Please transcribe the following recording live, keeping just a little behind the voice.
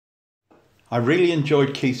I really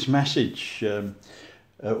enjoyed Keith's message a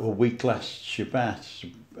week last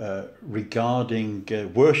Shabbat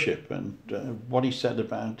regarding worship and what he said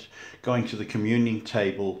about going to the communion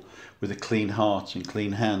table with a clean heart and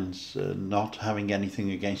clean hands, not having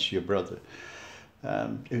anything against your brother.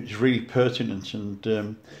 It was really pertinent,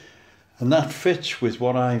 and that fits with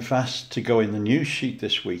what I've asked to go in the news sheet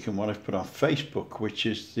this week and what I've put on Facebook, which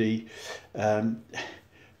is the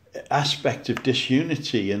aspect of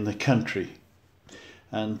disunity in the country.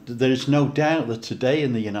 And there is no doubt that today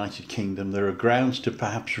in the United Kingdom there are grounds to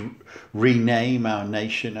perhaps rename our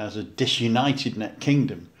nation as a disunited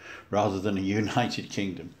kingdom rather than a united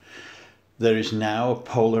kingdom. There is now a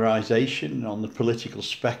polarisation on the political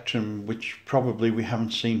spectrum which probably we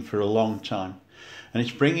haven't seen for a long time. And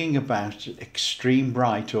it's bringing about extreme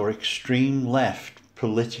right or extreme left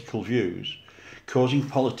political views, causing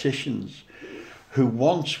politicians who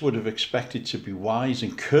once would have expected to be wise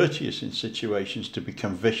and courteous in situations to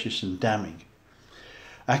become vicious and damning.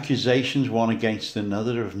 Accusations one against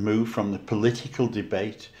another have moved from the political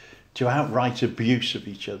debate to outright abuse of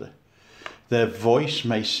each other. Their voice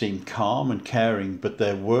may seem calm and caring, but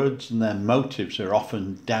their words and their motives are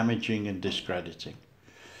often damaging and discrediting.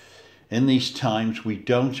 In these times, we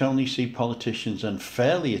don't only see politicians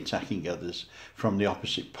unfairly attacking others from the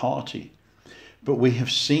opposite party, but we have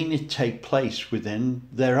seen it take place within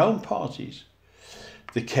their own parties.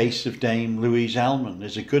 The case of Dame Louise Ellman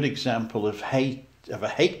is a good example of a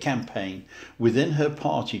hate campaign within her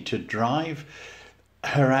party to drive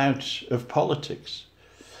her out of politics.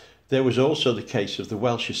 There was also the case of the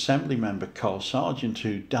Welsh Assembly member Carl Sargent,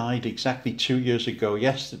 who died exactly 2 years ago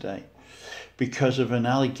yesterday because of an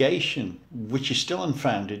allegation, which is still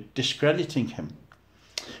unfounded, discrediting him.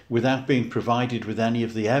 Without being provided with any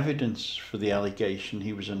of the evidence for the allegation,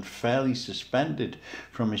 he was unfairly suspended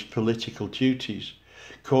from his political duties,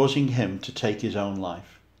 causing him to take his own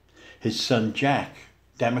life. His son Jack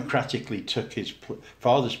democratically took his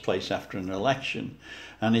father's place after an election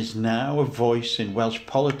and is now a voice in Welsh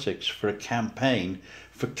politics for a campaign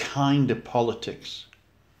for kinder politics.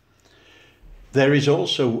 There is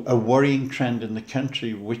also a worrying trend in the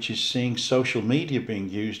country which is seeing social media being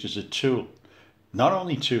used as a tool, not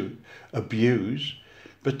only to abuse,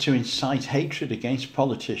 but to incite hatred against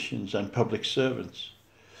politicians and public servants.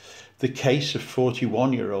 The case of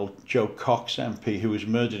 41-year-old Joe Cox MP, who was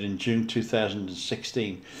murdered in June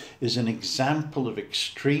 2016, is an example of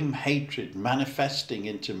extreme hatred manifesting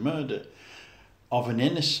into murder of an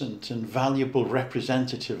innocent and valuable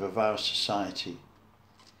representative of our society.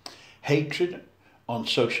 Hatred on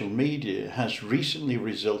social media has recently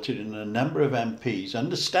resulted in a number of MPs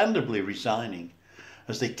understandably resigning,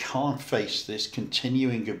 as they can't face this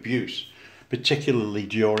continuing abuse, particularly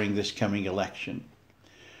during this coming election.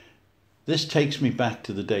 This takes me back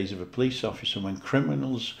to the days of a police officer when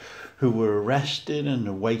criminals who were arrested and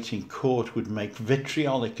awaiting court would make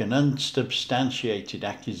vitriolic and unsubstantiated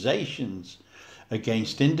accusations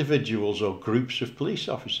against individuals or groups of police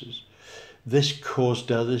officers. This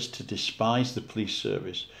caused others to despise the police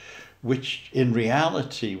service, which in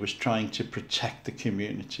reality was trying to protect the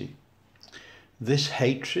community. This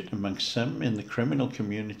hatred amongst some in the criminal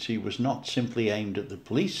community was not simply aimed at the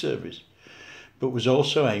police service, but was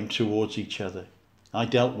also aimed towards each other. I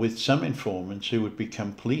dealt with some informants who would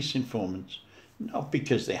become police informants, not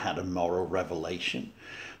because they had a moral revelation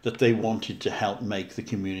that they wanted to help make the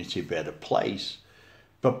community a better place,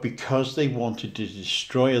 but because they wanted to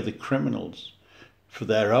destroy other criminals for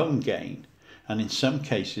their own gain, and in some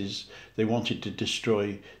cases they wanted to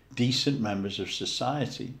destroy decent members of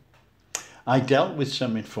society. I dealt with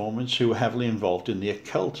some informants who were heavily involved in the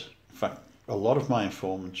occult. In fact, a lot of my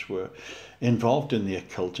informants were involved in the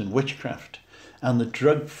occult and witchcraft and the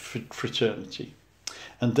drug fraternity.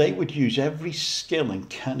 And they would use every skill and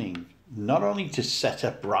cunning, not only to set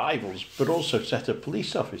up rivals, but also set up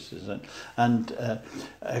police officers. And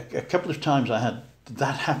a couple of times I had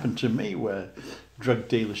that happen to me where drug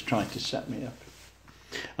dealers tried to set me up.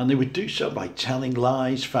 And they would do so by telling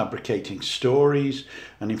lies, fabricating stories.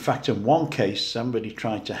 And in fact, in one case, somebody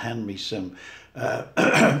tried to hand me some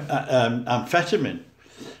amphetamine,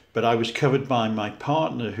 but I was covered by my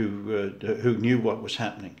partner who knew what was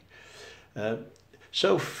happening.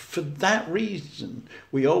 So for that reason,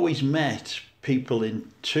 we always met people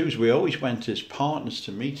in twos. We always went as partners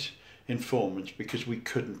to meet informants because we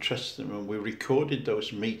couldn't trust them, and we recorded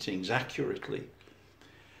those meetings accurately.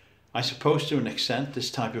 I suppose to an extent this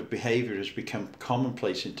type of behaviour has become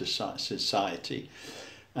commonplace in society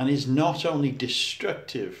and is not only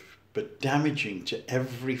destructive but damaging to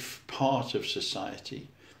every part of society.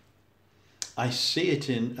 I see it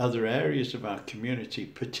in other areas of our community,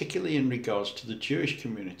 particularly in regards to the Jewish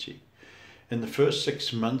community. In the first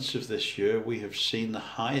 6 months of this year, we have seen the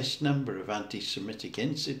highest number of anti-Semitic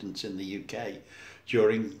incidents in the UK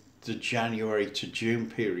during the January to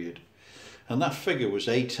June period. And that figure was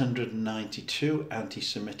 892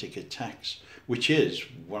 anti-Semitic attacks, which is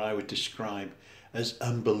what I would describe as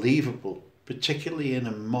unbelievable, particularly in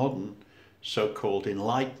a modern, so-called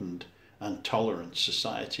enlightened and tolerant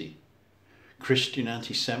society. Christian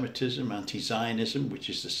anti-Semitism, anti-Zionism, which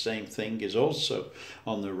is the same thing, is also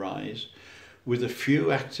on the rise, with a few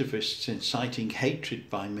activists inciting hatred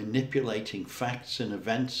by manipulating facts and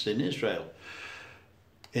events in Israel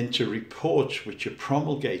into reports which are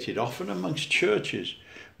promulgated often amongst churches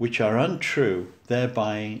which are untrue,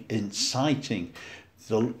 thereby inciting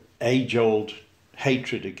the age-old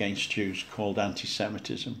hatred against Jews called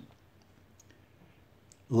anti-Semitism.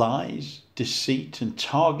 Lies, deceit and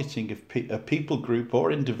targeting of a people group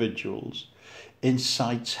or individuals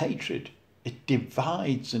incites hatred. It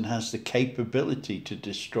divides and has the capability to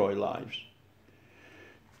destroy lives.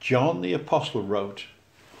 John the Apostle wrote,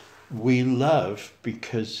 "We love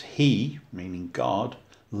because he," meaning God,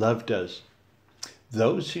 "loved us.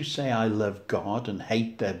 Those who say I love God and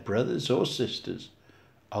hate their brothers or sisters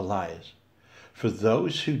are liars. For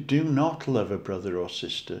those who do not love a brother or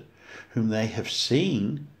sister whom they have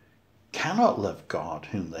seen cannot love God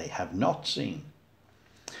whom they have not seen.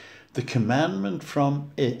 The commandment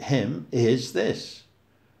from him is this: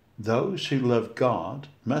 those who love God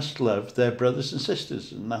must love their brothers and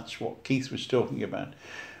sisters." And that's what Keith was talking about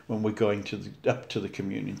when we're going up to the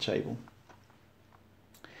communion table.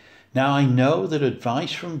 Now I know that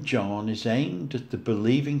advice from John is aimed at the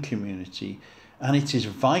believing community, and it is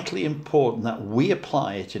vitally important that we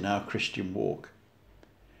apply it in our Christian walk.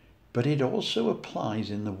 But it also applies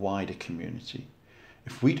in the wider community.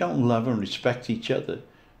 If we don't love and respect each other,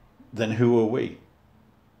 then who are we?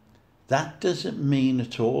 That doesn't mean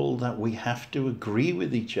at all that we have to agree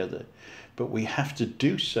with each other, but we have to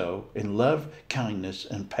do so in love, kindness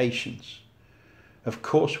and patience. Of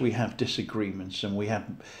course we have disagreements and we have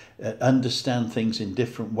understand things in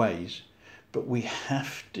different ways, but we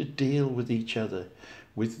have to deal with each other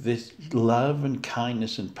with this love and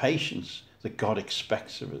kindness and patience that God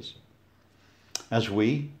expects of us. As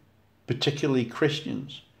we, particularly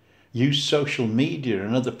Christians, use social media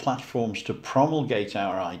and other platforms to promulgate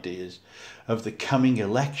our ideas of the coming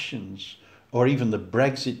elections or even the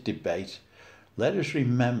Brexit debate, let us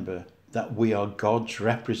remember that we are God's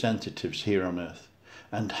representatives here on earth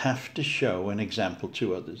and have to show an example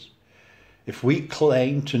to others. If we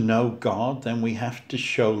claim to know God, then we have to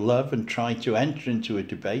show love and try to enter into a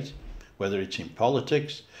debate, whether it's in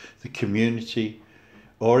politics, the community,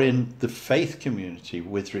 or in the faith community,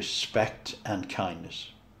 with respect and kindness.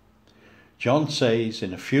 John says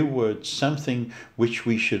in a few words something which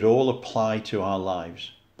we should all apply to our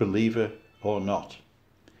lives, believer or not.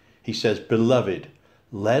 He says, "Beloved,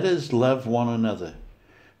 let us love one another,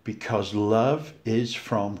 because love is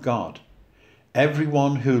from God.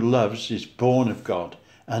 Everyone who loves is born of God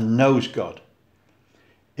and knows God."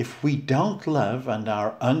 If we don't love and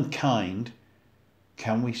are unkind,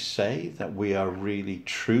 can we say that we are really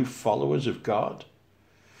true followers of God?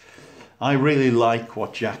 I really like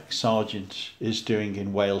what Jack Sargent is doing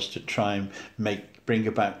in Wales to try and bring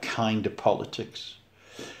about kinder politics,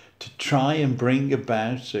 to try and bring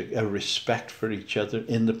about a respect for each other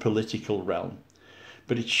in the political realm.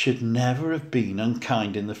 But it should never have been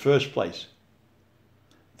unkind in the first place.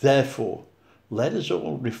 Therefore, let us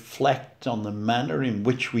all reflect on the manner in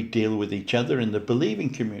which we deal with each other in the believing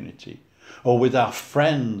community, or with our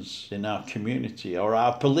friends in our community, or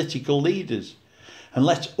our political leaders. And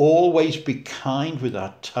let's always be kind with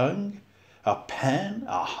our tongue, our pen,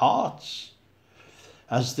 our hearts,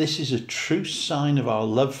 as this is a true sign of our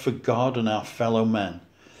love for God and our fellow men.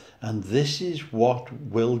 And this is what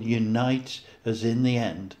will unite us in the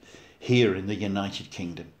end here in the United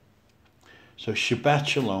Kingdom. So Shabbat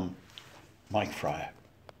Shalom, Mike Fryer.